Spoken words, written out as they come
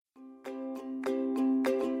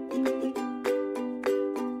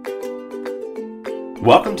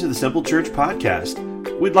Welcome to the Simple Church Podcast.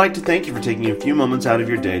 We'd like to thank you for taking a few moments out of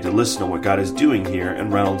your day to listen to what God is doing here in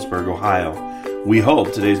Reynoldsburg, Ohio. We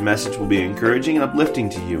hope today's message will be encouraging and uplifting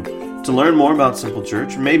to you. To learn more about Simple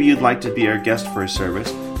Church, or maybe you'd like to be our guest for a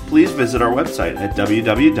service, please visit our website at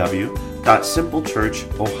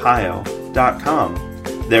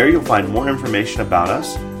www.simplechurchohio.com. There you'll find more information about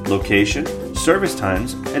us, location, service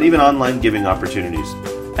times, and even online giving opportunities.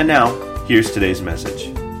 And now, here's today's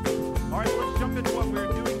message.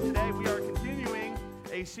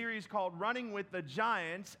 Called Running with the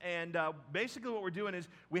Giants, and basically what we're doing is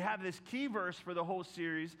we have this key verse for the whole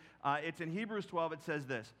series. It's in Hebrews 12. It says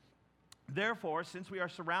this: "Therefore, since we are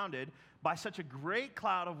surrounded by such a great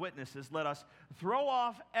cloud of witnesses, let us throw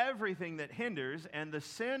off everything that hinders and the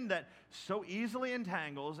sin that so easily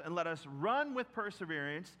entangles, and let us run with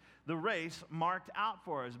perseverance the race marked out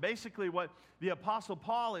for us." Basically what the Apostle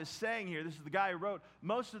Paul is saying here, this is the guy who wrote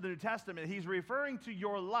most of the New Testament, he's referring to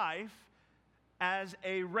your life as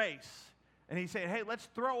a race. And he's saying, hey, let's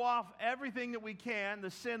throw off everything that we can, the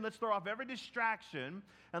sin, let's throw off every distraction,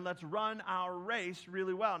 and let's run our race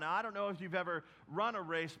really well. Now, I don't know if you've ever run a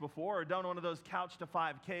race before or done one of those couch to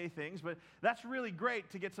 5K things, but that's really great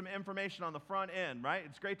to get some information on the front end, right?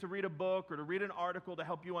 It's great to read a book or to read an article to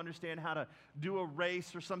help you understand how to do a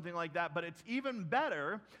race or something like that, but it's even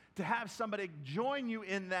better to have somebody join you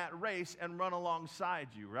in that race and run alongside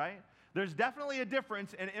you, right? There's definitely a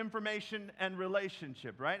difference in information and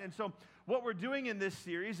relationship, right? And so what we're doing in this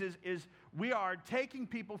series is we are taking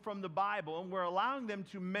people from the Bible and we're allowing them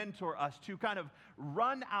to mentor us, to kind of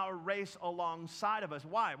run our race alongside of us.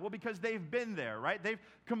 Why? Well, because they've been there, right? They've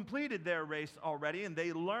completed their race already and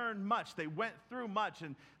they learned much. They went through much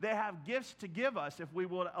and they have gifts to give us if we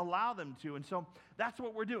will allow them to. And so that's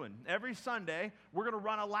what we're doing. Every Sunday, we're going to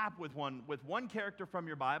run a lap with one character from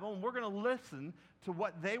your Bible, and we're going to listen to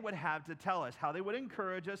what they would have to tell us, how they would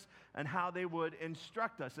encourage us, and how they would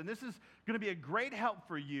instruct us. And this is going to be a great help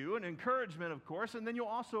for you, an encouragement, of course, and then you'll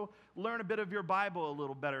also learn a bit of your Bible a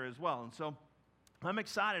little better as well. And so I'm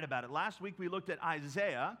excited about it. Last week we looked at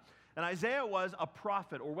Isaiah, and Isaiah was a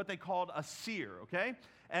prophet, or what they called a seer, okay?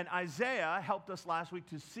 And Isaiah helped us last week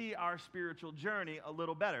to see our spiritual journey a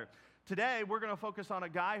little better. Today, we're going to focus on a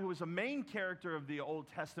guy who was a main character of the Old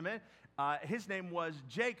Testament. His name was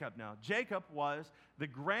Jacob. Now, Jacob was the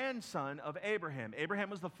grandson of Abraham. Abraham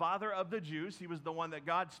was the father of the Jews. He was the one that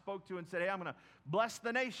God spoke to and said, hey, I'm going to bless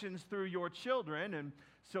the nations through your children. And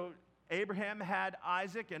so Abraham had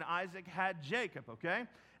Isaac, and Isaac had Jacob, okay?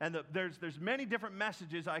 And there's many different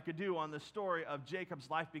messages I could do on the story of Jacob's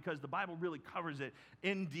life because the Bible really covers it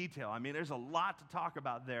in detail. I mean, there's a lot to talk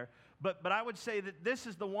about there. But I would say that this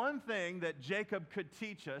is the one thing that Jacob could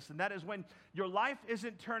teach us, and that is when your life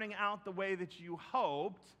isn't turning out the way that you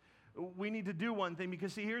hoped, we need to do one thing.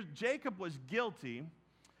 Because, see, here's Jacob was guilty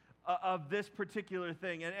of this particular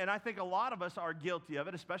thing. And I think a lot of us are guilty of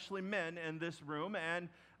it, especially men in this room and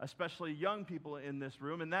especially young people in this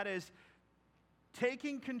room, and that is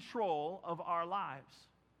taking control of our lives.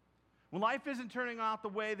 When life isn't turning out the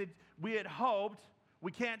way that we had hoped,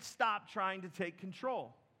 we can't stop trying to take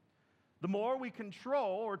control. The more we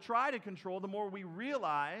control or try to control, the more we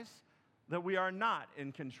realize that we are not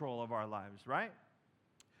in control of our lives, right?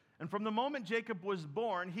 And from the moment Jacob was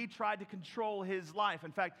born, he tried to control his life.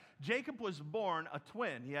 In fact, Jacob was born a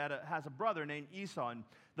twin. He has a brother named Esau. And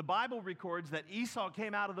the Bible records that Esau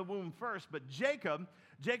came out of the womb first, but Jacob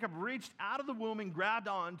reached out of the womb and grabbed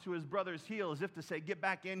on to his brother's heel as if to say, get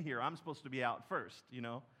back in here. I'm supposed to be out first, you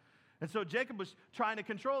know? And so Jacob was trying to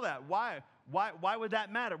control that. Why would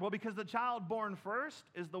that matter? Well, because the child born first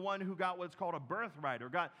is the one who got what's called a birthright, or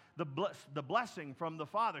got the blessing from the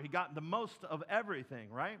father. He got the most of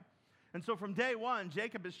everything, right? And so from day one,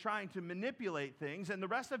 Jacob is trying to manipulate things, and the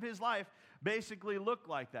rest of his life basically looked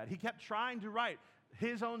like that. He kept trying to write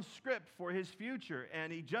his own script for his future,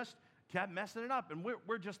 and he just kept messing it up, and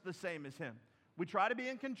we're just the same as him. We try to be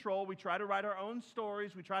in control. We try to write our own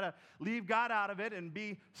stories. We try to leave God out of it and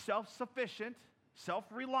be self-sufficient,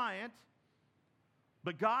 self-reliant.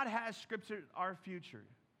 But God has scripted our future,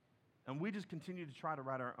 and we just continue to try to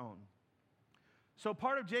write our own. So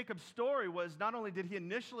part of Jacob's story was not only did he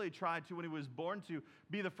initially try to, when he was born, to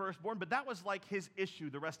be the firstborn, but that was like his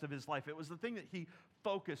issue the rest of his life. It was the thing that he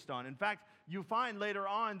focused on. In fact, you find later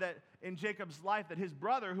on that in Jacob's life that his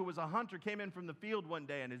brother, who was a hunter, came in from the field one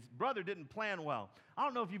day, and his brother didn't plan well. I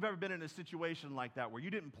don't know if you've ever been in a situation like that where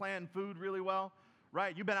you didn't plan food really well.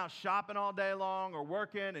 Right? You've been out shopping all day long or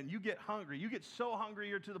working, and you get hungry. You get so hungry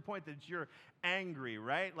you're to the point that you're angry,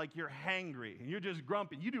 right? Like you're hangry, and you're just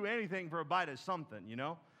grumpy. You do anything for a bite of something, you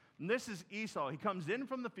know? And this is Esau. He comes in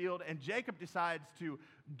from the field, and Jacob decides to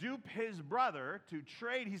dupe his brother to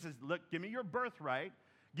trade. He says, look, give me your birthright.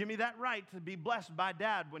 Give me that right to be blessed by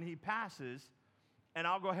Dad when he passes, and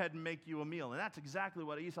I'll go ahead and make you a meal. And that's exactly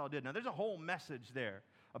what Esau did. Now, there's a whole message there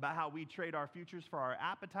about how we trade our futures for our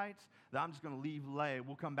appetites that I'm just going to leave lay.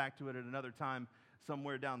 We'll come back to it at another time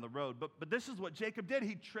somewhere down the road. But this is what Jacob did.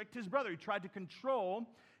 He tricked his brother. He tried to control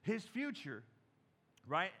his future,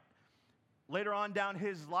 right? Later on down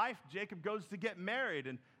his life, Jacob goes to get married,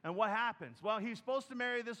 and what happens? Well, he's supposed to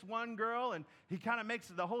marry this one girl, and he kind of makes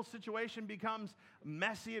the whole situation becomes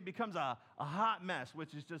messy. It becomes a hot mess,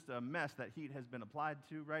 which is just a mess that heat has been applied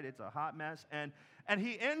to, right? It's a hot mess, and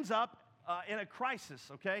he ends up in a crisis,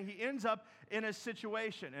 okay? He ends up in a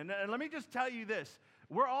situation, and let me just tell you this.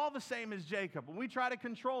 We're all the same as Jacob. When we try to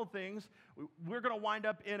control things, we're going to wind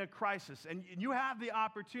up in a crisis. And you have the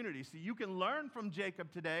opportunity. So you can learn from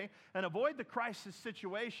Jacob today and avoid the crisis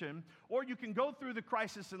situation, or you can go through the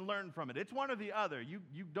crisis and learn from it. It's one or the other. You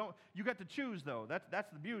get to choose, though.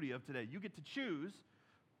 That's the beauty of today. You get to choose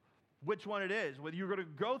which one it is, whether you're going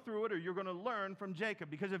to go through it or you're going to learn from Jacob.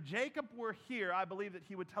 Because if Jacob were here, I believe that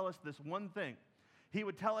he would tell us this one thing. He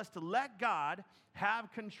would tell us to let God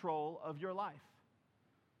have control of your life.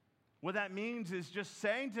 What that means is just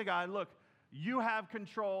saying to God, look, you have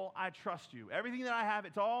control, I trust you. Everything that I have,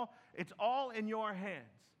 it's all in your hands.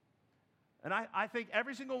 And I think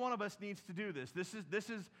every single one of us needs to do this. This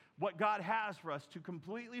is what God has for us, to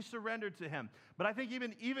completely surrender to him. But I think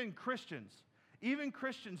even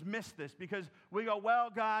Christians miss this because we go, well,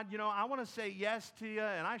 God, I want to say yes to you,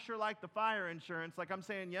 and I sure like the fire insurance, like I'm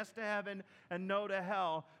saying yes to heaven and no to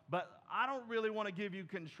hell, but I don't really want to give you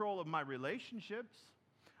control of my relationships.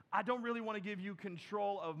 I don't really want to give you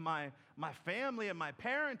control of my family and my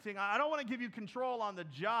parenting. I don't want to give you control on the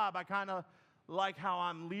job. I kind of like how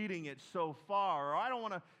I'm leading it so far. Or I don't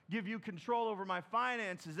want to give you control over my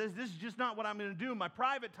finances. This is just not what I'm going to do. My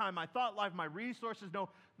private time, my thought life, my resources, no,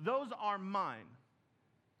 those are mine.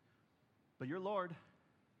 But you're Lord. Jesus,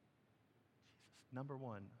 number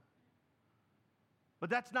one. But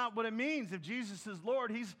that's not what it means. If Jesus is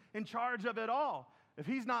Lord, he's in charge of it all. If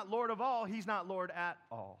he's not Lord of all, he's not Lord at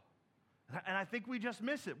all. And I think we just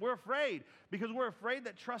miss it. We're afraid because we're afraid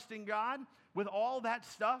that trusting God with all that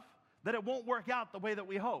stuff, that it won't work out the way that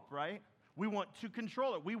we hope, right? We want to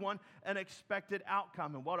control it. We want an expected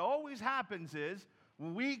outcome. And what always happens is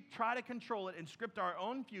when we try to control it and script our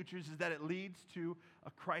own futures is that it leads to a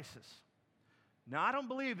crisis. Now, I don't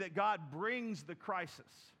believe that God brings the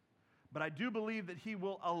crisis, but I do believe that he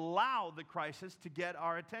will allow the crisis to get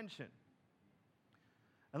our attention.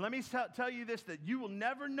 And let me tell you this, that you will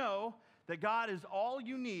never know that God is all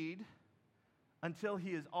you need until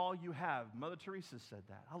he is all you have. Mother Teresa said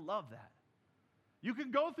that. I love that. You can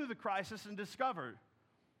go through the crisis and discover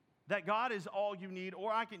that God is all you need,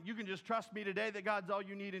 or you can just trust me today that God's all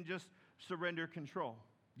you need and just surrender control.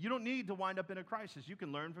 You don't need to wind up in a crisis. You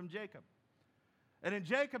can learn from Jacob. And in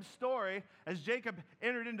Jacob's story, as Jacob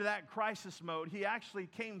entered into that crisis mode, he actually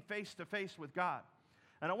came face to face with God.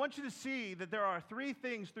 And I want you to see that there are three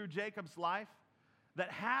things through Jacob's life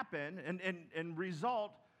that happen and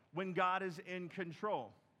result when God is in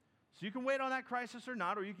control. So you can wait on that crisis or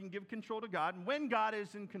not, or you can give control to God. And when God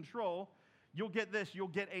is in control, you'll get this. You'll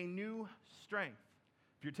get a new strength.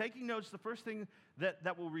 If you're taking notes, the first thing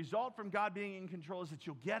that will result from God being in control is that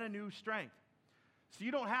you'll get a new strength. So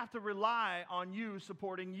you don't have to rely on you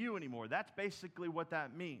supporting you anymore. That's basically what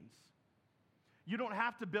that means. You don't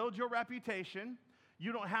have to build your reputation.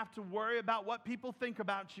 You don't have to worry about what people think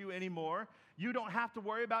about you anymore. You don't have to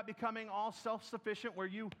worry about becoming all self-sufficient where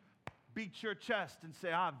you beat your chest and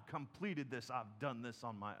say, I've completed this, I've done this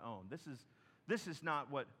on my own. This is not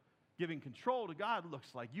what giving control to God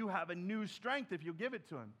looks like. You have a new strength if you give it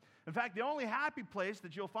to him. In fact, the only happy place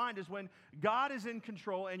that you'll find is when God is in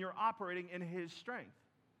control and you're operating in his strength.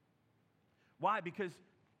 Why? Because,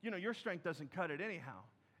 your strength doesn't cut it anyhow.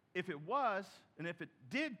 If it was, and if it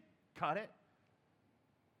did cut it,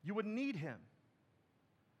 you wouldn't need him.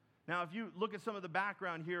 Now, if you look at some of the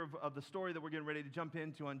background here of the story that we're getting ready to jump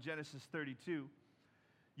into on Genesis 32,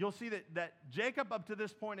 you'll see that Jacob, up to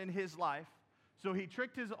this point in his life, so he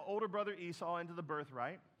tricked his older brother Esau into the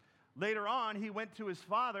birthright. Later on, he went to his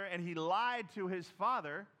father and he lied to his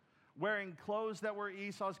father, wearing clothes that were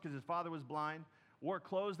Esau's because his father was blind, wore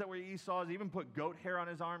clothes that were Esau's, even put goat hair on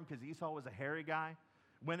his arm because Esau was a hairy guy.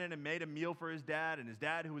 Went in and made a meal for his dad, and his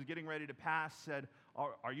dad, who was getting ready to pass, said,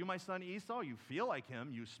 are you my son Esau? You feel like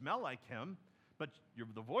him, you smell like him, but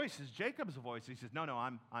the voice is Jacob's voice. He says, no,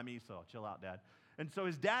 I'm Esau. Chill out, Dad. And so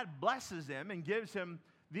his dad blesses him and gives him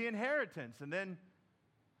the inheritance. And then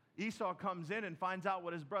Esau comes in and finds out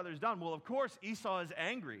what his brother's done. Well, of course, Esau is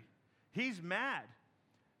angry. He's mad,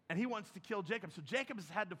 and he wants to kill Jacob. So Jacob has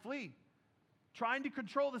had to flee. Trying to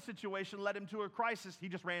control the situation led him to a crisis. He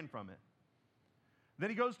just ran from it. Then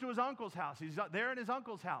he goes to his uncle's house. He's there in his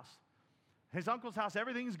uncle's house. His uncle's house,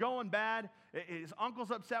 everything's going bad. His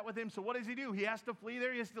uncle's upset with him. So what does he do? He has to flee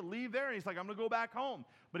there. He has to leave there. And he's like, I'm going to go back home.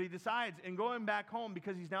 But he decides, in going back home,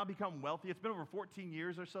 because he's now become wealthy, it's been over 14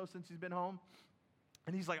 years or so since he's been home.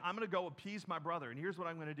 And he's like, I'm going to go appease my brother. And here's what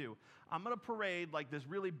I'm going to do. I'm going to parade like this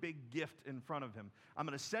really big gift in front of him. I'm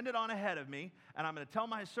going to send it on ahead of me, and I'm going to tell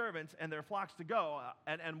my servants and their flocks to go.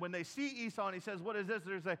 And when they see Esau and he says, what is this?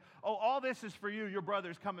 They're say, oh, all this is for you. Your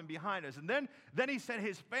brother's coming behind us. And then he sent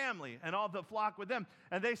his family and all the flock with them.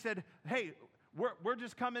 And they said, hey, we're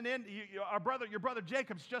just coming in. Your brother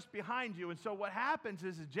Jacob's just behind you. And so what happens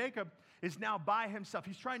is Jacob is now by himself.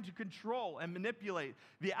 He's trying to control and manipulate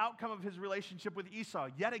the outcome of his relationship with Esau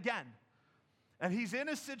yet again. And he's in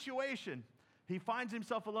a situation. He finds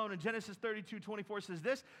himself alone. And Genesis 32:24 says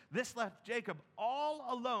this left Jacob all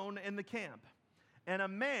alone in the camp. And a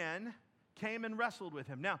man came and wrestled with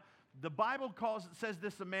him. Now, the Bible says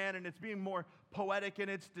this a man, and it's being more poetic in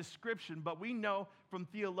its description, but we know from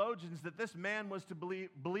theologians that this man was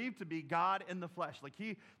believed to be God in the flesh,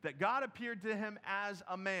 that God appeared to him as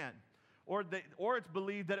a man, or it's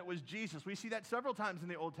believed that it was Jesus. We see that several times in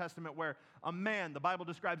the Old Testament where the Bible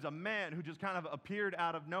describes a man who just kind of appeared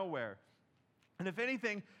out of nowhere. And if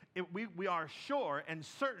anything, we are sure and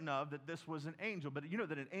certain of that this was an angel. But you know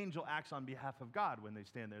that an angel acts on behalf of God when they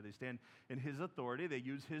stand there. They stand in his authority. They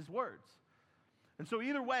use his words. And so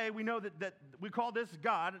either way, we know that we call this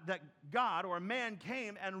God, that God or a man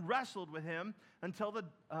came and wrestled with him until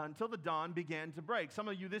the dawn began to break. Some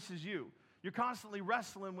of you, this is you. You're constantly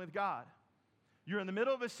wrestling with God. You're in the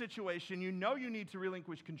middle of a situation. You know you need to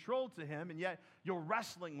relinquish control to him, and yet you're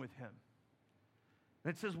wrestling with him.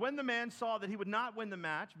 And it says, when the man saw that he would not win the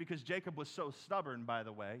match, because Jacob was so stubborn, by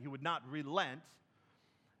the way, he would not relent,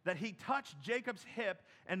 that he touched Jacob's hip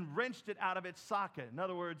and wrenched it out of its socket. In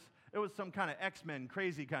other words, it was some kind of X-Men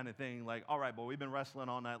crazy kind of thing, like, all right, boy, we've been wrestling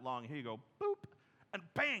all night long. Here you go, boop, and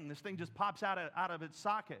bang, this thing just pops out of its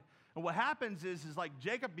socket. And what happens is like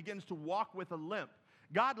Jacob begins to walk with a limp.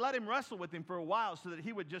 God let him wrestle with him for a while so that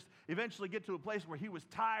he would just eventually get to a place where he was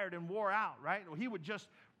tired and wore out, right? He would just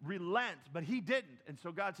relent, but he didn't. And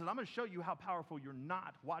so God says, I'm going to show you how powerful you're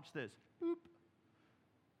not. Watch this. Boop.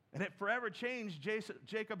 And it forever changed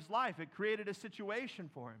Jacob's life. It created a situation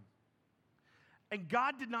for him. And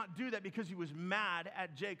God did not do that because he was mad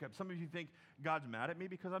at Jacob. Some of you think, God's mad at me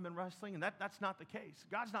because I've been wrestling, and that's not the case.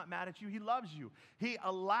 God's not mad at you. He loves you. He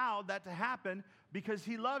allowed that to happen because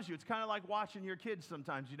he loves you. It's kind of like watching your kids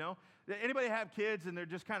sometimes, you know. Anybody have kids and they're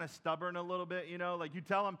just kind of stubborn a little bit, you know? Like you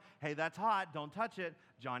tell them, hey, that's hot, don't touch it.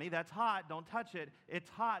 Johnny, that's hot, don't touch it. It's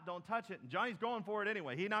hot, don't touch it. And Johnny's going for it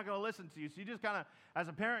anyway. He's not going to listen to you. So you just kind of, as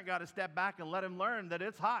a parent, got to step back and let him learn that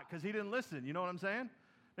it's hot because he didn't listen. You know what I'm saying?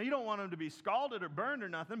 Now, you don't want them to be scalded or burned or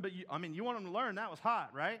nothing, but you want them to learn that was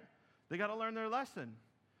hot, right? They got to learn their lesson.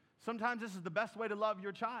 Sometimes this is the best way to love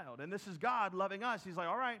your child, and this is God loving us. He's like,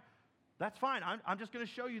 all right, that's fine. I'm just going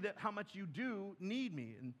to show you that how much you do need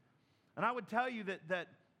me. And I would tell you that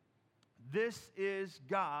this is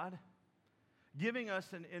God giving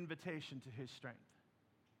us an invitation to his strength,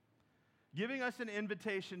 giving us an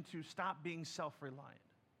invitation to stop being self-reliant.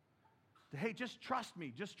 Hey, just trust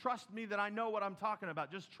me. Just trust me that I know what I'm talking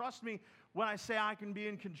about. Just trust me when I say I can be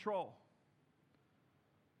in control.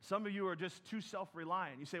 Some of you are just too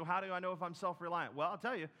self-reliant. You say, well, how do I know if I'm self-reliant? Well, I'll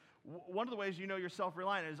tell you, one of the ways you know you're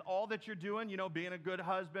self-reliant is all that you're doing, you know, being a good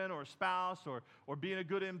husband or spouse or being a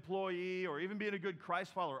good employee or even being a good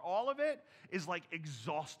Christ follower. All of it is like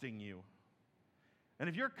exhausting you. And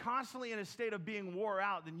if you're constantly in a state of being wore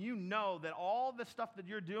out, then you know that all the stuff that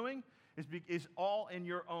you're doing is all in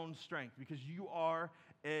your own strength because you are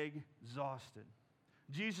exhausted.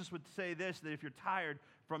 Jesus would say this, that if you're tired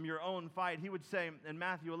from your own fight, he would say in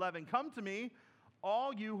Matthew 11, come to me,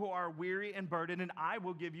 all you who are weary and burdened, and I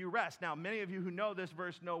will give you rest. Now, many of you who know this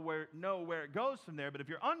verse know where it goes from there, but if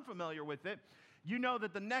you're unfamiliar with it, you know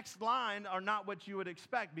that the next line are not what you would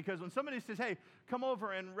expect because when somebody says, hey, come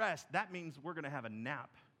over and rest, that means we're going to have a nap.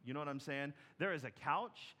 You know what I'm saying? There is a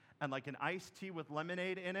couch and like an iced tea with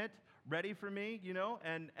lemonade in it, ready for me, you know,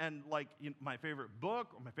 and like my favorite book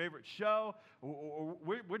or my favorite show, or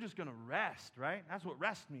we're just going to rest, right? That's what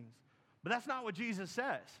rest means. But that's not what Jesus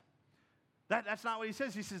says. That's not what he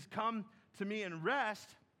says. He says, come to me and rest,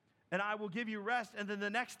 and I will give you rest. And then the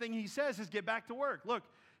next thing he says is get back to work. Look,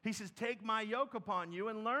 he says, take my yoke upon you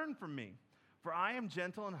and learn from me, for I am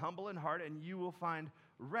gentle and humble in heart, and you will find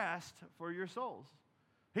rest for your souls.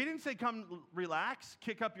 He didn't say, come relax,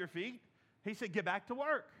 kick up your feet. He said, get back to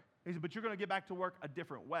work. He said, but you're going to get back to work a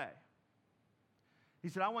different way. He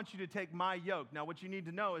said, I want you to take my yoke. Now, what you need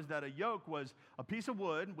to know is that a yoke was a piece of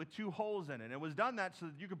wood with 2 holes in it. It was done that so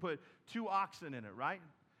that you could put 2 oxen in it, right?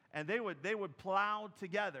 And they would plow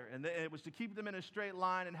together, and it was to keep them in a straight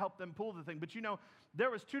line and help them pull the thing. But there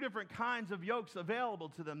was 2 different kinds of yokes available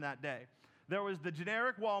to them that day. There was the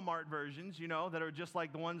generic Walmart versions, that are just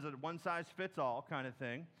like the ones that one size fits all kind of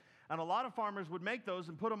thing. And a lot of farmers would make those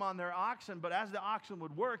and put them on their oxen, but as the oxen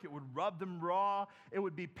would work, it would rub them raw. It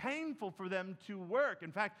would be painful for them to work.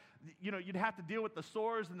 In fact, you'd have to deal with the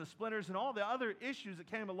sores and the splinters and all the other issues that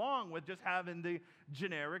came along with just having the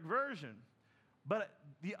generic version. But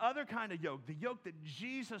the other kind of yoke, the yoke that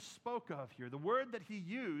Jesus spoke of here, the word that he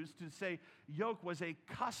used to say yoke was a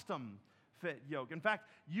custom fit yoke. In fact,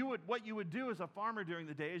 what you would do as a farmer during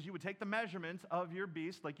the day is you would take the measurements of your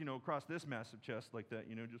beast, like, across this massive chest like that,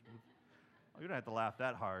 you don't have to laugh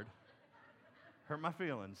that hard. Hurt my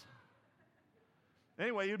feelings.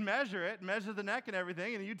 Anyway, you'd measure the neck and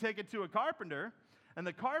everything, and you'd take it to a carpenter, and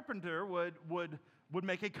the carpenter would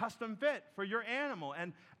make a custom fit for your animal.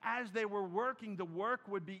 And as they were working, the work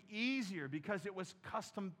would be easier because it was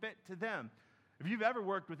custom fit to them. If you've ever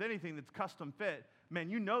worked with anything that's custom fit, man,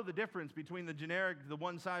 you know the difference between the generic, the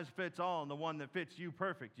one size fits all, and the one that fits you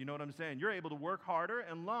perfect. You know what I'm saying? You're able to work harder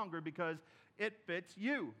and longer because it fits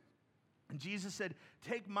you. And Jesus said,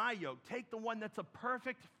 take my yoke, take the one that's a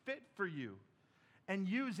perfect fit for you, and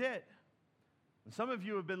use it. And some of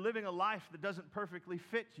you have been living a life that doesn't perfectly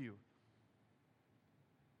fit you.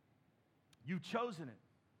 You've chosen it.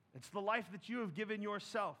 It's the life that you have given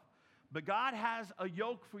yourself. But God has a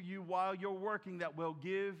yoke for you while you're working that will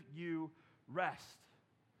give you rest.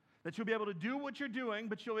 That you'll be able to do what you're doing,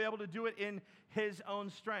 but you'll be able to do it in his own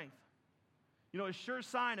strength. A sure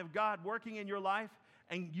sign of God working in your life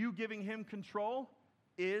and you giving him control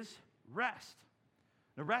is rest.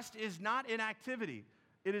 Now, rest is not inactivity.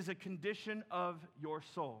 It is a condition of your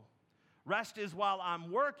soul. Rest is while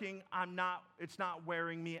I'm working, it's not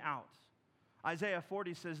wearing me out. Isaiah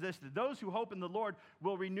 40 says this, that those who hope in the Lord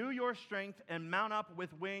will renew your strength and mount up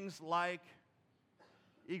with wings like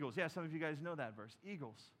eagles. Yeah, some of you guys know that verse,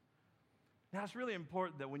 eagles. Now, it's really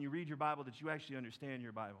important that when you read your Bible that you actually understand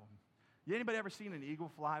your Bible. Anybody ever seen an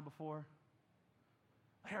eagle fly before?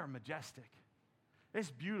 They're majestic.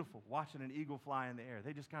 It's beautiful watching an eagle fly in the air.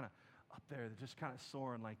 They just kind of up there, they're just kind of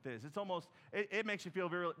soaring like this. It's almost, it makes you feel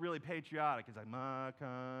very, really patriotic. It's like, my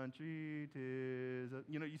country 'tis.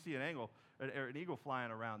 You see an eagle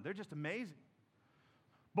flying around. They're just amazing.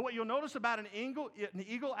 But what you'll notice about an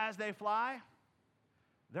eagle as they fly,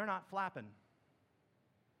 they're not flapping.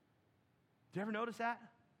 Do you ever notice that?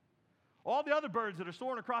 All the other birds that are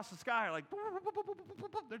soaring across the sky are like,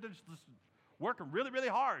 they're just working really, really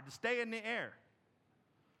hard to stay in the air.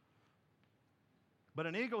 But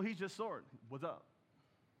an eagle, he's just soaring. What's up?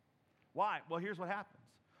 Why? Well, here's what happens.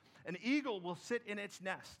 An eagle will sit in its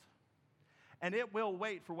nest, and it will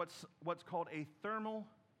wait for what's called a thermal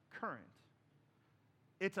current.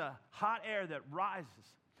 It's a hot air that rises.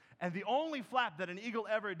 And the only flap that an eagle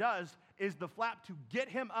ever does is the flap to get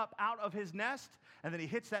him up out of his nest, and then he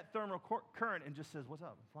hits that thermal current and just says, what's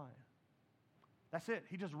up? I'm flying. That's it.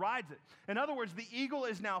 He just rides it. In other words, the eagle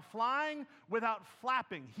is now flying without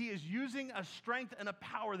flapping. He is using a strength and a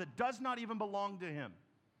power that does not even belong to him.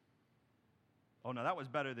 Oh, no, that was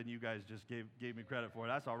better than you guys just gave me credit for.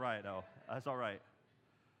 That's all right, though. That's all right.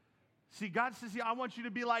 See, God says, I want you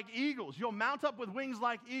to be like eagles. You'll mount up with wings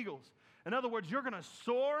like eagles. In other words, you're going to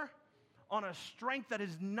soar on a strength that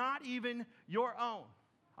is not even your own.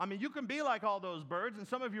 I mean, you can be like all those birds, and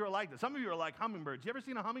some of you are like this. Some of you are like hummingbirds. You ever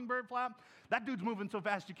seen a hummingbird flap? That dude's moving so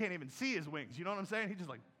fast you can't even see his wings. You know what I'm saying? He's just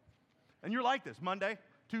like, and you're like this Monday,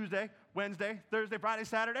 Tuesday, Wednesday, Thursday, Friday,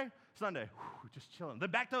 Saturday, Sunday. Whew, just chilling. Then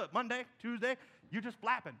back to it Monday, Tuesday, you're just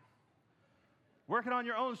flapping. Working on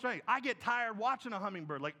your own strength. I get tired watching a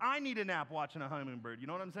hummingbird. Like, I need a nap watching a hummingbird. You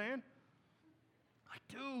know what I'm saying? Like,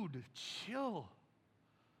 dude, chill.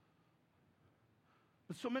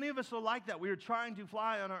 But so many of us are like that. We are trying to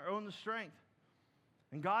fly on our own strength.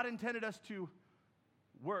 And God intended us to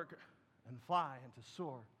work and fly and to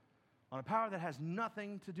soar on a power that has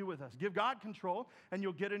nothing to do with us. Give God control, and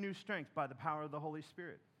you'll get a new strength by the power of the Holy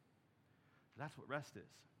Spirit. That's what rest is.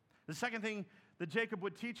 The second thing that Jacob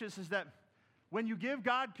would teach us is that when you give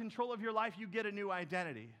God control of your life, you get a new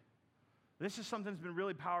identity. This is something that's been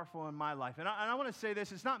really powerful in my life. And I want to say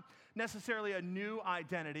this, it's not necessarily a new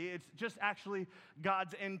identity. It's just actually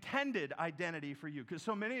God's intended identity for you. Because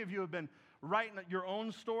so many of you have been writing your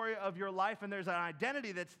own story of your life, and there's an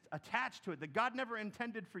identity that's attached to it that God never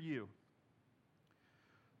intended for you.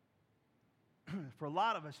 for a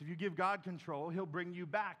lot of us, if you give God control, he'll bring you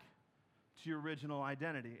back to your original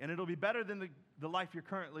identity. And it'll be better than the life you're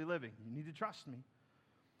currently living. You need to trust me.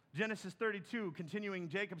 Genesis 32, continuing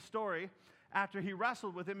Jacob's story, after he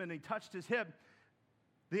wrestled with him and he touched his hip,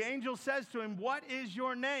 the angel says to him, "What is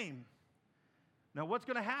your name?" Now, what's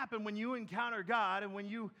going to happen when you encounter God and when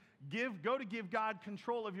you go to give God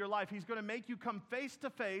control of your life? He's going to make you come face to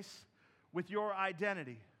face with your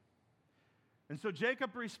identity. And so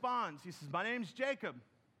Jacob responds. He says, "My name's Jacob,"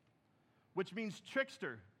 which means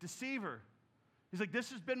trickster, deceiver. He's like,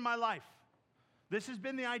 "This has been my life. This has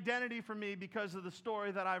been the identity for me because of the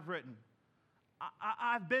story that I've written.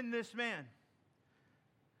 I've been this man."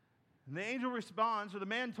 And the angel responds, or the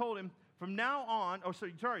man told him, "From now on,"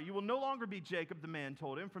 you will no longer be Jacob," the man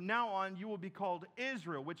told him. "From now on, you will be called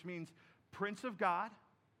Israel," which means Prince of God.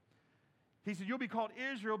 He said, "You'll be called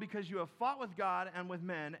Israel because you have fought with God and with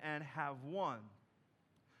men and have won."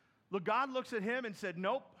 Look, God looks at him and said,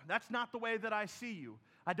 "Nope, that's not the way that I see you.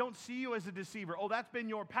 I don't see you as a deceiver. Oh, that's been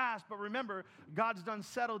your past, but remember, God's done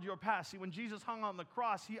settled your past." See, when Jesus hung on the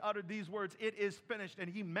cross, he uttered these words, "It is finished," and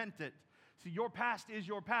he meant it. See, your past is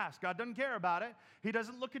your past. God doesn't care about it. He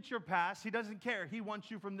doesn't look at your past. He doesn't care. He wants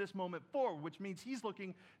you from this moment forward, which means he's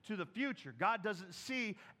looking to the future. God doesn't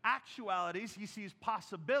see actualities. He sees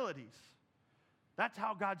possibilities. That's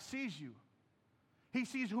how God sees you. He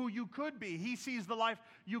sees who you could be. He sees the life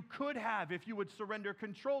you could have if you would surrender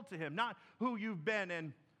control to him, not who you've been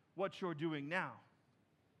and what you're doing now.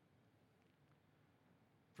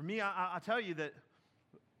 For me, I'll tell you that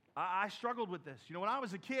I struggled with this. You know, when I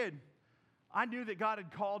was a kid, I knew that God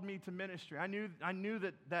had called me to ministry. I knew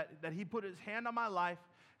that he put his hand on my life,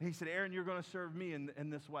 and he said, "Aaron, you're going to serve me in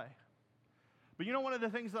this way." But you know, one of the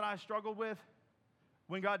things that I struggled with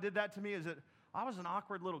when God did that to me is that I was an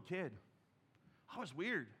awkward little kid. I was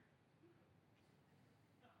weird.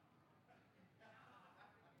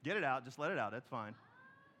 Get it out. Just let it out. That's fine.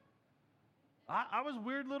 I was a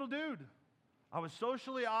weird little dude. I was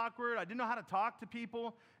socially awkward. I didn't know how to talk to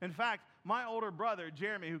people. In fact, my older brother,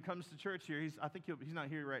 Jeremy, who comes to church here, he's not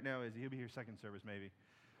here right now, is he? He'll be here second service maybe.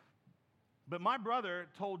 But my brother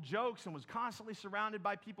told jokes and was constantly surrounded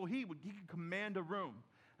by people. He could command a room.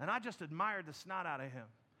 And I just admired the snot out of him.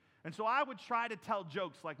 And so I would try to tell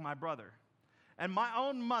jokes like my brother. And my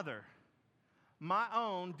own mother, my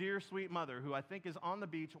own dear sweet mother, who I think is on the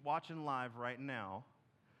beach watching live right now,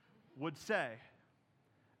 would say,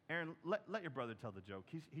 "Aaron, let your brother tell the joke.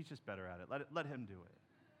 He's just better at it. Let him do it."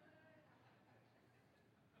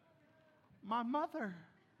 My mother,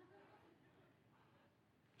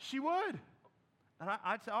 she would. And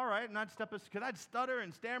I'd say, "All right," and I'd because I'd stutter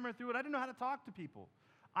and stammer through it. I didn't know how to talk to people.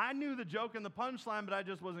 I knew the joke and the punchline, but I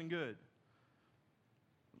just wasn't good.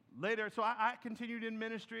 Later, so I continued in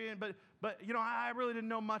ministry, but you know, I really didn't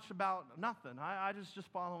know much about nothing. I just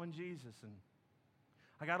following Jesus. And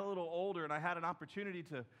I got a little older, and I had an opportunity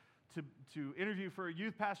to interview for a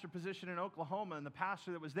youth pastor position in Oklahoma, and the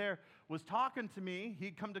pastor that was there was talking to me.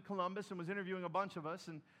 He'd come to Columbus and was interviewing a bunch of us,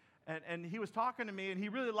 and he was talking to me, and he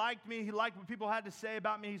really liked me. He liked what people had to say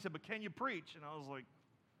about me. He said, "But can you preach?" And I was like,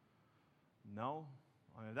 "No,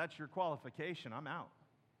 I mean, if that's your qualification, I'm out."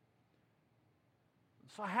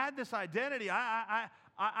 So I had this identity.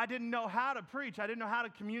 I didn't know how to preach. I didn't know how to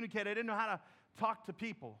communicate. I didn't know how to talk to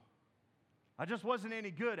people. I just wasn't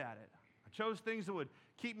any good at it. I chose things that would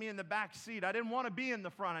keep me in the back seat. I didn't want to be in the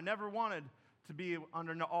front. I never wanted to be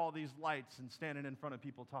under all these lights and standing in front of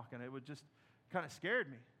people talking. It would just kind of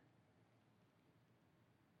scared me.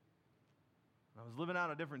 I was living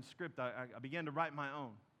out a different script. I began to write my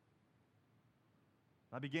own.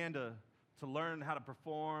 I began to learn how to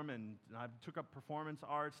perform, and I took up performance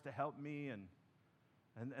arts to help me, and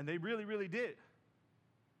they really, really did.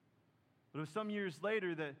 But it was some years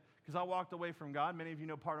later that, because I walked away from God, many of you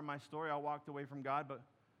know part of my story, I walked away from God,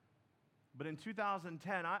 but in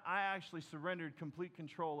 2010, I actually surrendered complete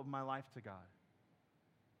control of my life to God.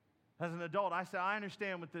 As an adult, I said, "I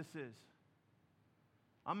understand what this is.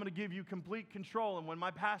 I'm going to give you complete control." And when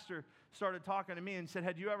my pastor started talking to me and said,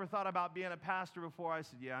 "Had you ever thought about being a pastor before?" I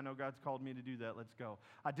said, "Yeah, I know God's called me to do that. Let's go."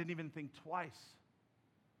 I didn't even think twice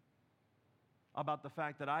about the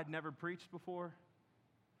fact that I'd never preached before,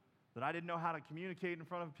 that I didn't know how to communicate in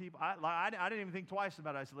front of people. I didn't even think twice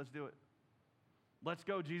about it. I said, "Let's do it. Let's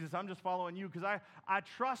go, Jesus. I'm just following you," because I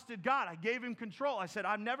trusted God. I gave him control. I said,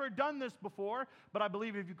 "I've never done this before, but I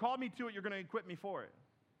believe if you called me to it, you're going to equip me for it."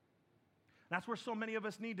 That's where so many of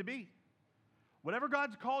us need to be. Whatever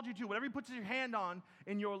God's called you to, whatever he puts your hand on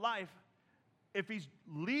in your life, if he's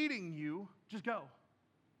leading you, just go.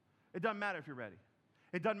 It doesn't matter if you're ready.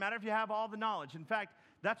 It doesn't matter if you have all the knowledge. In fact,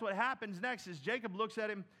 that's what happens next is Jacob looks at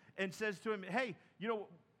him and says to him, hey,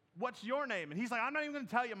 what's your name? And he's like, I'm not even going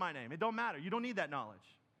to tell you my name. It don't matter. You don't need that knowledge.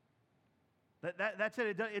 That's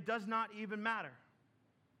it. It does not even matter.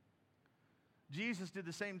 Jesus did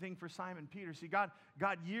the same thing for Simon Peter. See, God,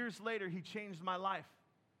 years later, he changed my life.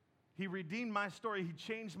 He redeemed my story. He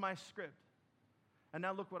changed my script. And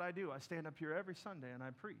now look what I do. I stand up here every Sunday and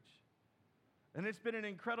I preach. And it's been an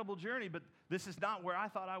incredible journey, but this is not where I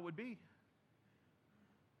thought I would be.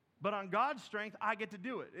 But on God's strength, I get to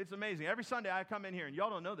do it. It's amazing. Every Sunday I come in here, and y'all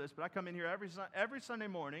don't know this, but I come in here every Sunday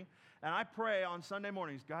morning, and I pray on Sunday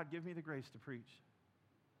mornings, God, give me the grace to preach.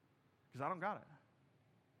 Because I don't got it.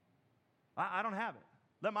 I don't have it.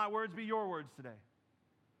 Let my words be your words today.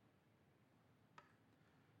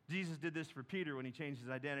 Jesus did this for Peter when he changed his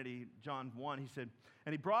identity. John 1, he said,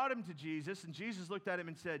 and he brought him to Jesus, and Jesus looked at him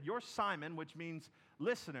and said, you're Simon, which means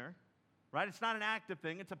listener, right? It's not an active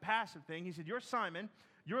thing, it's a passive thing. He said, you're Simon,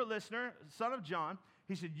 you're a listener, son of John.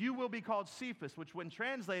 He said, you will be called Cephas, which when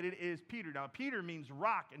translated is Peter. Now, Peter means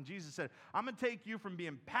rock, and Jesus said, I'm going to take you from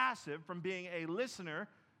being passive, from being a listener,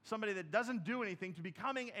 somebody that doesn't do anything, to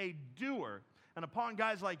becoming a doer. And upon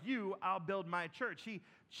guys like you, I'll build my church. He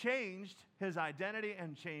changed his identity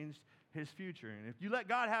and changed his future. And if you let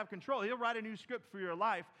God have control, he'll write a new script for your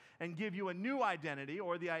life and give you a new identity,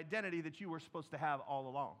 or the identity that you were supposed to have all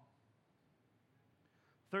along.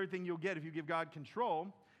 Third thing you'll get if you give God control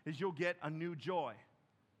is you'll get a new joy.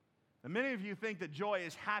 And many of you think that joy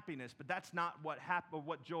is happiness, but that's not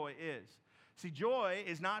what joy is. See, joy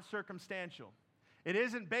is not circumstantial. It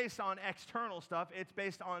isn't based on external stuff. It's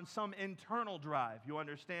based on some internal drive. You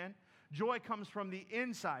understand? Joy comes from the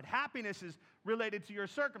inside. Happiness is related to your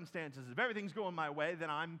circumstances. If everything's going my way,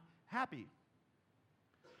 then I'm happy.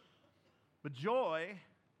 But joy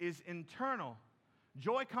is internal.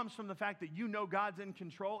 Joy comes from the fact that you know God's in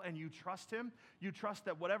control and you trust him. You trust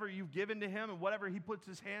that whatever you've given to him and whatever he puts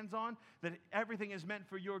his hands on, that everything is meant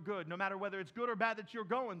for your good. No matter whether it's good or bad that you're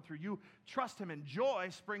going through, you trust him, and joy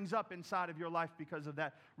springs up inside of your life because of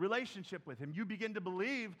that relationship with him. You begin to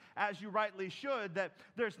believe, as you rightly should, that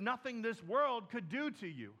there's nothing this world could do to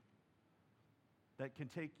you that can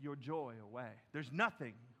take your joy away. There's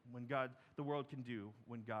nothing the world can do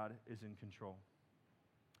when God is in control.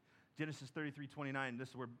 Genesis 33:29, this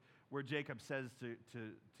is where Jacob says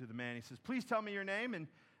to the man, he says, please tell me your name. And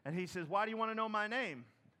he says, why do you want to know my name?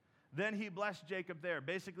 Then he blessed Jacob there.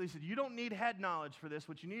 Basically, he said, you don't need head knowledge for this.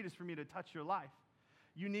 What you need is for me to touch your life.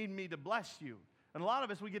 You need me to bless you. And a lot of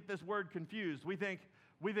us, we get this word confused. We think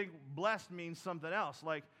blessed means something else.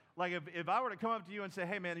 Like if I were to come up to you and say,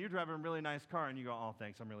 hey, man, you're driving a really nice car, and you go, oh,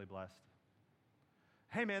 thanks, I'm really blessed.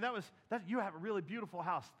 Hey, man, you have a really beautiful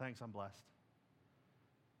house. Thanks, I'm blessed.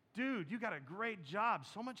 Dude, you got a great job.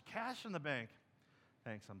 So much cash in the bank.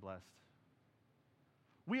 Thanks, I'm blessed.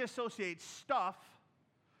 We associate stuff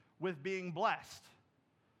with being blessed.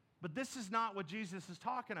 But this is not what Jesus is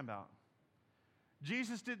talking about. In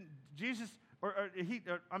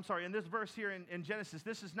this verse here in Genesis,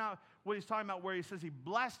 this is not what he's talking about where he says he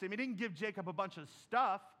blessed him. He didn't give Jacob a bunch of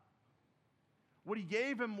stuff. What he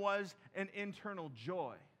gave him was an internal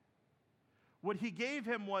joy. What he gave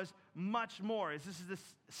him was much more. This is the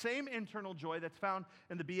same internal joy that's found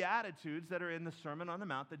in the Beatitudes that are in the Sermon on the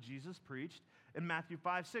Mount that Jesus preached in Matthew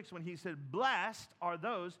 5:6, when he said, blessed are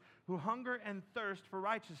those who hunger and thirst for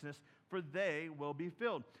righteousness, for they will be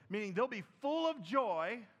filled. Meaning they'll be full of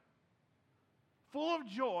joy. Full of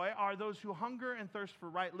joy are those who hunger and thirst for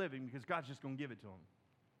right living, because God's just going to give it to them.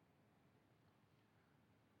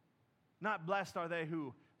 Not blessed are they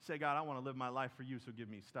who say, God, I want to live my life for you, so give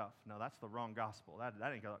me stuff. No, that's the wrong gospel. That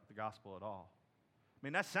ain't the gospel at all. I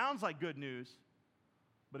mean, that sounds like good news,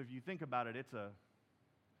 but if you think about it, it's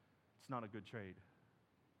not a good trade.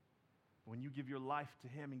 When you give your life to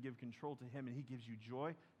him and give control to him and he gives you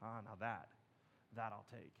joy, now that I'll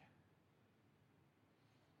take.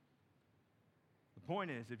 The point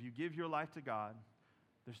is, if you give your life to God,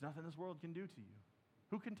 there's nothing this world can do to you.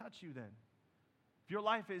 Who can touch you then? If your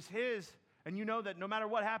life is his, and you know that no matter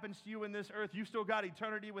what happens to you in this earth, you still got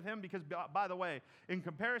eternity with him, because, by the way, in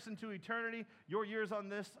comparison to eternity, your years on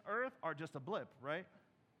this earth are just a blip, right?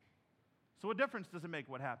 So what difference does it make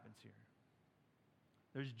what happens here?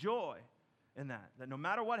 There's joy in that no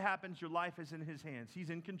matter what happens, your life is in his hands. He's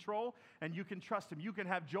in control, and you can trust him. You can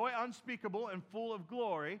have joy unspeakable and full of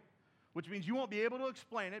glory, which means you won't be able to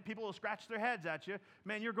explain it. People will scratch their heads at you.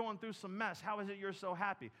 Man, you're going through some mess. How is it you're so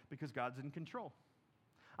happy? Because God's in control.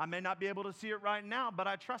 I may not be able to see it right now, but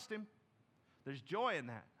I trust him. There's joy in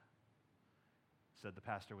that, said the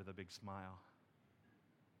pastor with a big smile.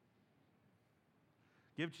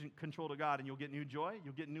 Give control to God and you'll get new joy,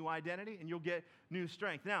 you'll get new identity, and you'll get new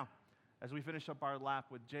strength. Now, as we finish up our lap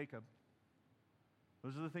with Jacob,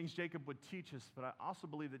 those are the things Jacob would teach us, but I also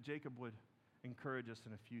believe that Jacob would encourage us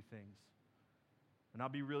in a few things. And I'll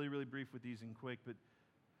be really, really brief with these and quick, but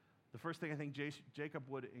the first thing I think Jacob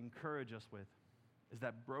would encourage us with is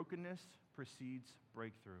that brokenness precedes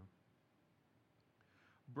breakthrough.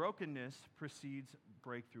 Brokenness precedes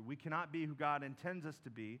breakthrough. We cannot be who God intends us to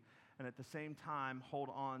be and at the same time hold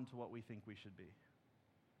on to what we think we should be.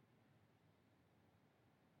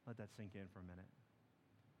 Let that sink in for a minute.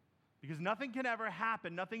 Because nothing can ever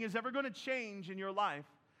happen, nothing is ever going to change in your life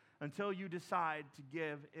until you decide to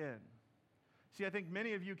give in. See, I think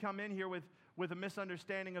many of you come in here with a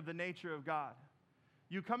misunderstanding of the nature of God.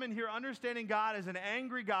 You come in here understanding God as an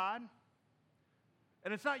angry God,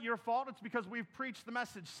 and it's not your fault. It's because we've preached the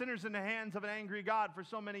message, sinners in the hands of an angry God, for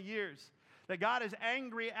so many years. That God is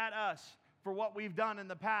angry at us for what we've done in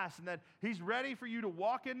the past, and that He's ready for you to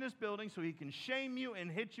walk in this building so He can shame you and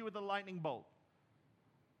hit you with a lightning bolt.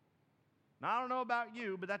 Now, I don't know about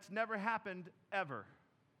you, but that's never happened ever.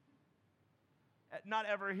 Not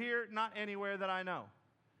ever here, not anywhere that I know.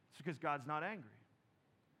 It's because God's not angry.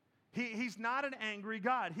 He's not an angry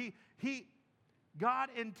God. God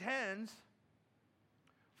intends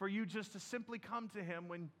for you just to simply come to Him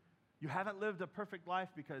when you haven't lived a perfect life,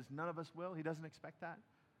 because none of us will. He doesn't expect that.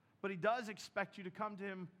 But He does expect you to come to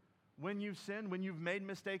Him when you've sinned, when you've made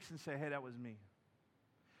mistakes, and say, hey, that was me.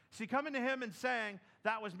 See, coming to Him and saying,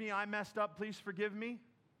 that was me, I messed up, please forgive me,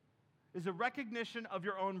 is a recognition of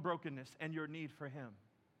your own brokenness and your need for Him.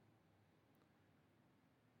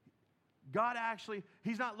 God actually,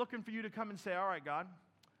 He's not looking for you to come and say, all right, God,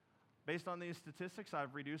 based on these statistics,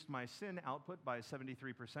 I've reduced my sin output by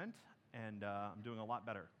 73%, and I'm doing a lot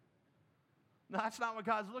better. No, that's not what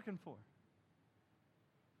God's looking for.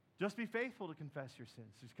 Just be faithful to confess your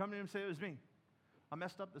sins. Just come to Him and say, it was me. I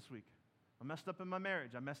messed up this week. I messed up in my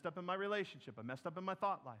marriage. I messed up in my relationship. I messed up in my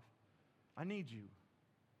thought life. I need you.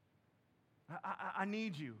 I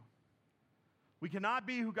need you. We cannot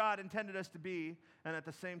be who God intended us to be and at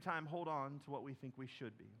the same time hold on to what we think we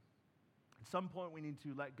should be. At some point, we need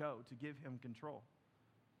to let go, to give Him control.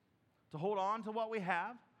 To hold on to what we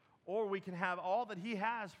have, or we can have all that He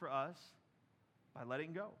has for us by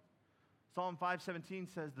letting go. Psalm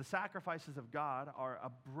 5:17 says, the sacrifices of God are a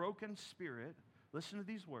broken spirit. Listen to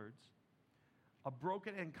these words. A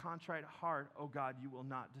broken and contrite heart, O God, you will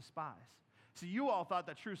not despise. See, you all thought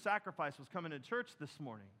that true sacrifice was coming to church this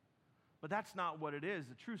morning. But that's not what it is.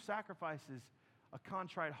 The true sacrifice is a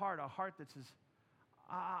contrite heart, a heart that says,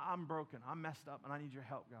 I'm broken, I'm messed up, and I need your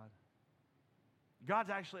help, God. God's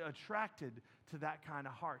actually attracted to that kind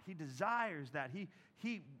of heart. He desires that.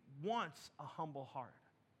 He wants a humble heart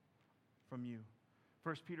from you.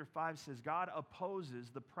 1 Peter 5 says, God opposes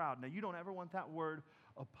the proud. Now, you don't ever want that word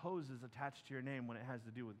opposes attached to your name when it has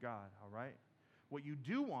to do with God, all right? What you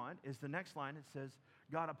do want is the next line. It says,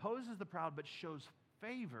 God opposes the proud but shows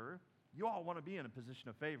favor. You all want to be in a position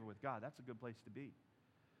of favor with God. That's a good place to be.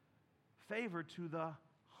 Favor to the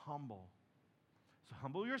humble. So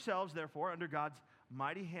humble yourselves, therefore, under God's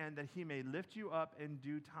mighty hand, that He may lift you up in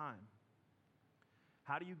due time.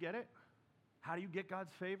 How do you get it? How do you get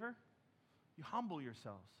God's favor? You humble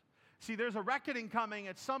yourselves. See, there's a reckoning coming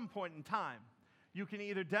at some point in time. You can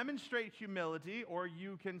either demonstrate humility or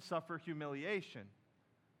you can suffer humiliation.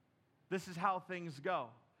 This is how things go.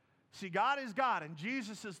 See, God is God and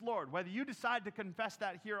Jesus is Lord. Whether you decide to confess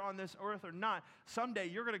that here on this earth or not, someday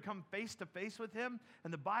you're going to come face to face with Him.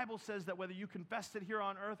 And the Bible says that whether you confess it here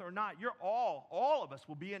on earth or not, you're all of us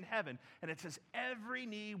will be in heaven. And it says every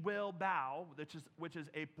knee will bow, which is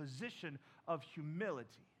a position of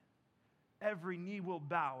humility. Every knee will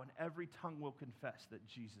bow and every tongue will confess that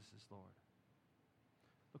Jesus is Lord.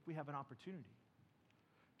 Look, we have an opportunity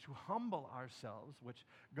to humble ourselves, which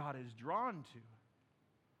God is drawn to.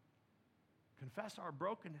 Confess our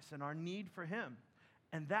brokenness and our need for Him.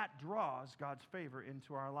 And that draws God's favor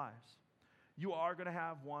into our lives. You are going to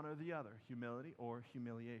have one or the other, humility or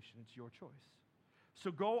humiliation. It's your choice. So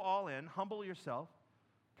go all in, humble yourself,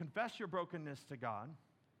 confess your brokenness to God,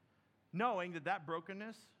 knowing that that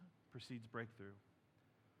brokenness precedes breakthrough.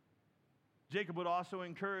 Jacob would also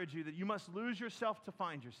encourage you that you must lose yourself to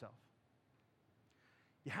find yourself.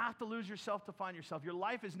 You have to lose yourself to find yourself. Your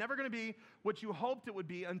life is never going to be what you hoped it would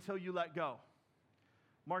be until you let go.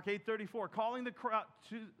 Mark 8:34, calling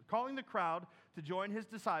the crowd to join His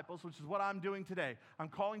disciples, which is what I'm doing today. I'm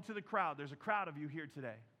calling to the crowd. There's a crowd of you here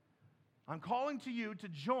today. I'm calling to you to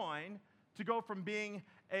join, to go from being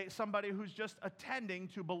somebody who's just attending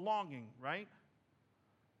to belonging, right?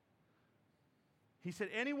 He said,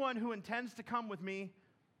 anyone who intends to come with me,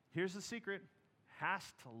 here's the secret, has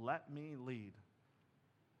to let me lead.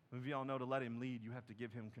 Some of y'all know to let him lead, you have to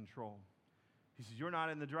give him control. He says, you're not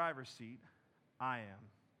in the driver's seat, I am.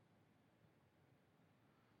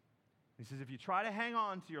 He says, if you try to hang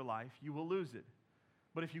on to your life, you will lose it.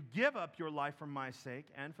 But if you give up your life for my sake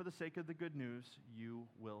and for the sake of the good news, you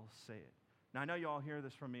will say it. Now, I know you all hear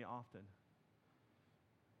this from me often.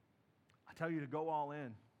 I tell you to go all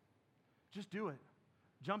in. Just do it.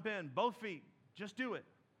 Jump in, both feet. Just do it.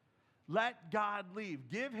 Let God lead.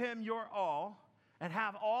 Give him your all and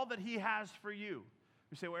have all that he has for you.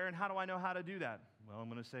 You say, well, Aaron, how do I know how to do that? Well, I'm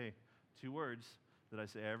going to say 2 words that I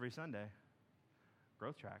say every Sunday.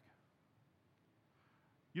 Growth Track.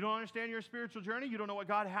 You don't understand your spiritual journey? You don't know what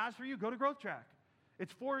God has for you? Go to Growth Track.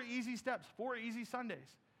 It's 4 easy steps, 4 easy Sundays.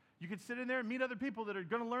 You can sit in there and meet other people that are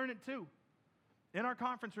going to learn it too. In our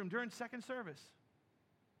conference room during second service.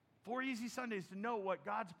 4 easy Sundays to know what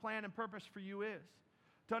God's plan and purpose for you is.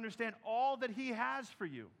 To understand all that he has for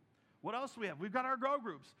you. What else do we have? We've got our grow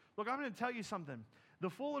groups. Look, I'm going to tell you something. The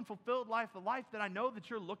full and fulfilled life, the life that I know that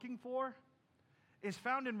you're looking for, is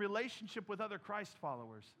found in relationship with other Christ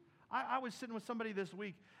followers. I was sitting with somebody this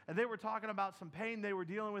week, and they were talking about some pain they were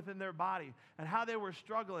dealing with in their body and how they were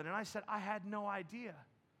struggling. And I said, I had no idea.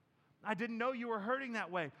 I didn't know you were hurting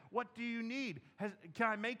that way. What do you need? Can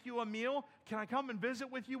I make you a meal? Can I come and visit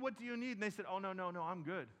with you? What do you need? And they said, oh, no, I'm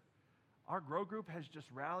good. Our grow group has just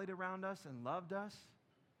rallied around us and loved us.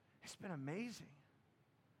 It's been amazing.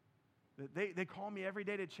 They call me every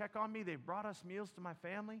day to check on me. They've brought us meals to my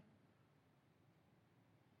family.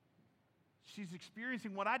 She's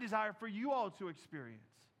experiencing what I desire for you all to experience.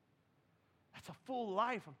 That's a full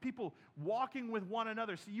life of people walking with one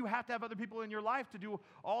another. See, you have to have other people in your life to do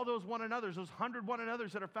all those one another's, those 100 one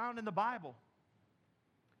another's that are found in the Bible.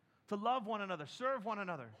 To love one another, serve one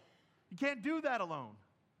another. You can't do that alone.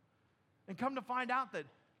 And come to find out that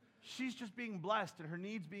she's just being blessed and her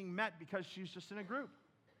needs being met because she's just in a group.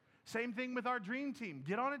 Same thing with our dream team.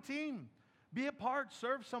 Get on a team. Be a part.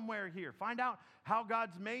 Serve somewhere here. Find out how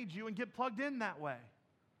God's made you and get plugged in that way.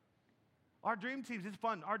 Our dream teams, it's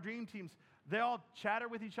fun. Our dream teams, they all chatter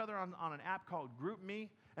with each other on an app called GroupMe.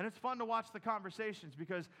 And it's fun to watch the conversations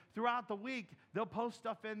because throughout the week, they'll post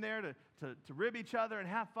stuff in there to rib each other and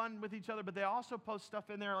have fun with each other. But they also post stuff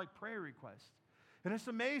in there like prayer requests. And it's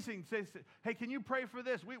amazing. Say, hey, can you pray for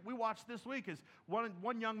this? We watched this week as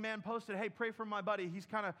one young man posted, hey, pray for my buddy. He's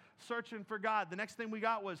kind of searching for God. The next thing we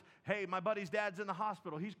got was, hey, my buddy's dad's in the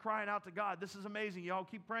hospital. He's crying out to God. This is amazing. Y'all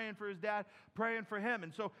keep praying for his dad, praying for him.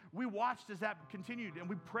 And so we watched as that continued, and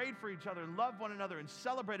we prayed for each other and loved one another and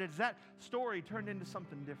celebrated as that story turned into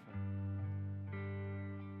something different.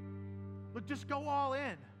 Look, just go all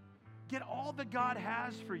in. Get all that God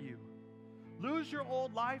has for you. Lose your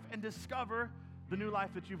old life and discover the new life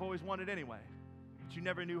that you've always wanted anyway, that you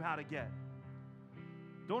never knew how to get.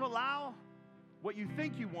 Don't allow what you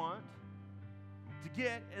think you want to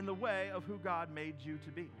get in the way of who God made you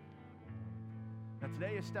to be. Now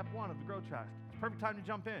today is step 1 of the Grow Track. It's a perfect time to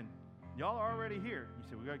jump in. Y'all are already here. You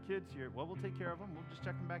say, we got kids here. Well, we'll take care of them. We'll just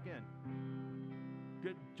check them back in.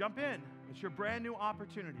 Good. Jump in. It's your brand new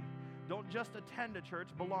opportunity. Don't just attend a church,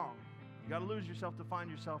 belong. You got to lose yourself to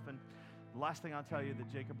find yourself. And the last thing I'll tell you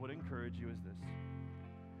that Jacob would encourage you is this.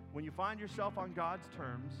 When you find yourself on God's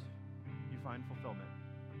terms, you find fulfillment.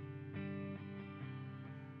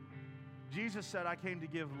 Jesus said, I came to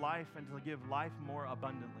give life and to give life more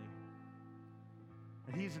abundantly.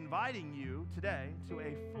 And he's inviting you today to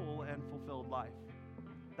a full and fulfilled life.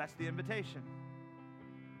 That's the invitation.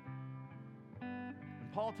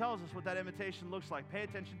 And Paul tells us what that invitation looks like. Pay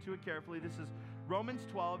attention to it carefully. This is Romans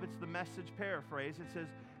 12. It's the Message paraphrase. It says,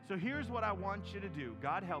 so here's what I want you to do.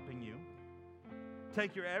 God helping you.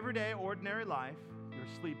 Take your everyday, ordinary life. You're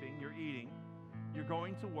sleeping, you're eating, you're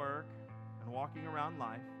going to work and walking around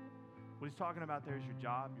life. What he's talking about there is your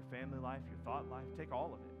job, your family life, your thought life. Take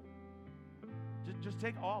all of it. Just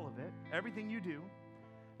take all of it, everything you do,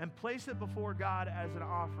 and place it before God as an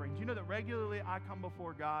offering. Do you know that regularly I come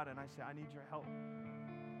before God and I say, I need your help.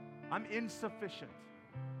 I'm insufficient.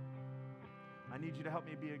 I need you to help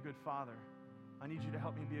me be a good father. I need you to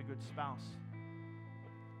help me be a good spouse.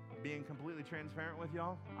 Being completely transparent with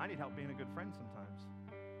y'all, I need help being a good friend sometimes.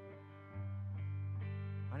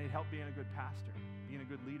 I need help being a good pastor, being a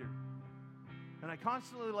good leader. And I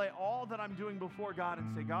constantly lay all that I'm doing before God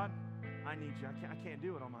and say, God, I need you. I can't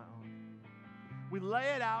do it on my own. We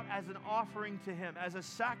lay it out as an offering to him, as a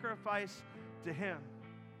sacrifice to him.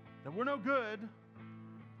 That we're no good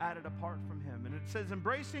at it apart from him. And it says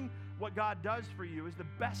embracing what God does for you is the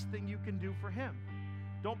best thing you can do for him.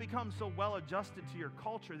 Don't become so well adjusted to your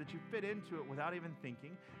culture that you fit into it without even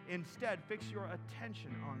thinking. Instead, fix your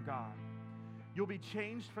attention on God. You'll be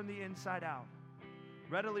changed from the inside out.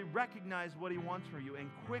 readily recognize what He wants for you,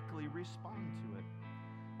 and quickly respond to it.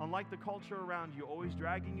 Unlike the culture around you, always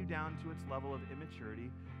dragging you down to its level of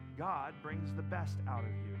immaturity, God brings the best out of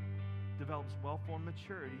you, develops well-formed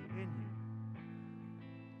maturity in you.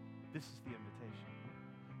 This is the invitation.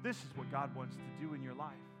 This is what God wants to do in your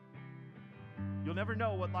life. You'll never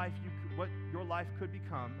know what your life could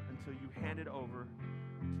become until you hand it over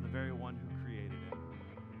to the very one who created it.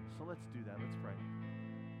 So let's do that. Let's pray.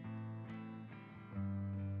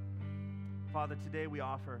 Father, today we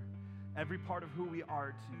offer every part of who we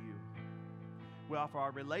are to you. We offer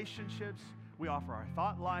our relationships. We offer our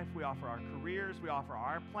thought life. We offer our careers. We offer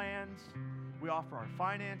our plans. We offer our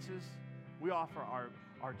finances. We offer our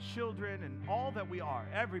children and all that we are,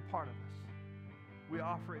 every part of us. We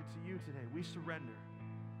offer it to you today. We surrender.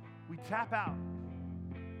 We tap out.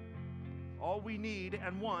 All we need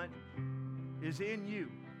and want is in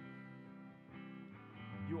you.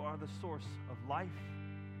 You are the source of life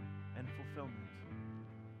and fulfillment.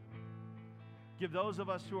 Give those of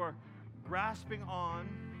us who are grasping on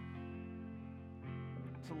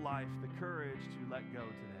to life the courage to let go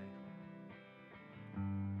today.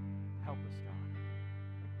 Help us, God.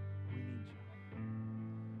 We need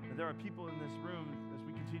you. And there are people in this room, as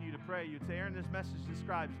we continue to pray, you'd say, Aaron, this message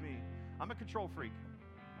describes me. I'm a control freak.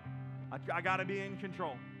 I got to be in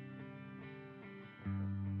control.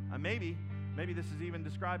 Maybe this is even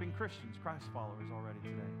describing Christians, Christ followers already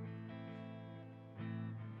today.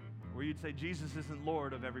 Where you'd say, Jesus isn't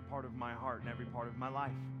Lord of every part of my heart and every part of my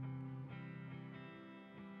life.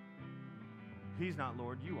 He's not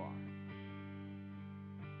Lord, you are.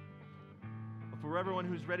 But for everyone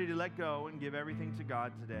who's ready to let go and give everything to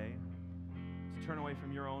God today, to turn away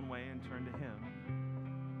from your own way and turn to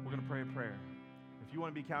Him, we're going to pray a prayer. If you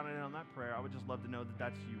want to be counted in on that prayer, I would just love to know that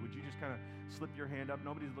that's you. Would you just kind of slip your hand up?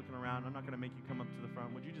 Nobody's looking around. I'm not going to make you come up to the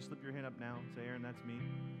front. Would you just slip your hand up now and say, Aaron, that's me?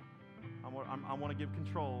 I want to give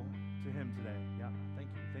control to Him today. Yeah, thank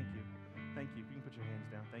you, thank you, thank you. You can put your hands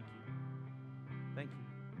down. Thank you. Thank you.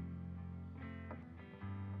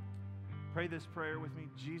 Pray this prayer with me.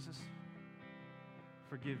 Jesus,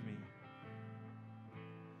 forgive me.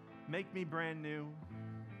 Make me brand new.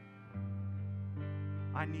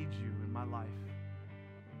 I need you in my life.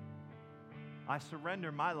 I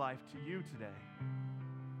surrender my life to you today.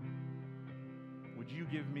 Would you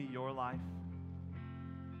give me your life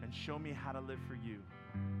and show me how to live for you?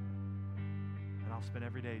 And I'll spend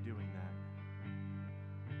every day doing that.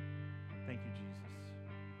 Thank you, Jesus.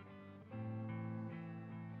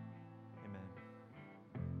 Amen.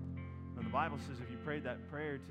 Now, the Bible says if you prayed that prayer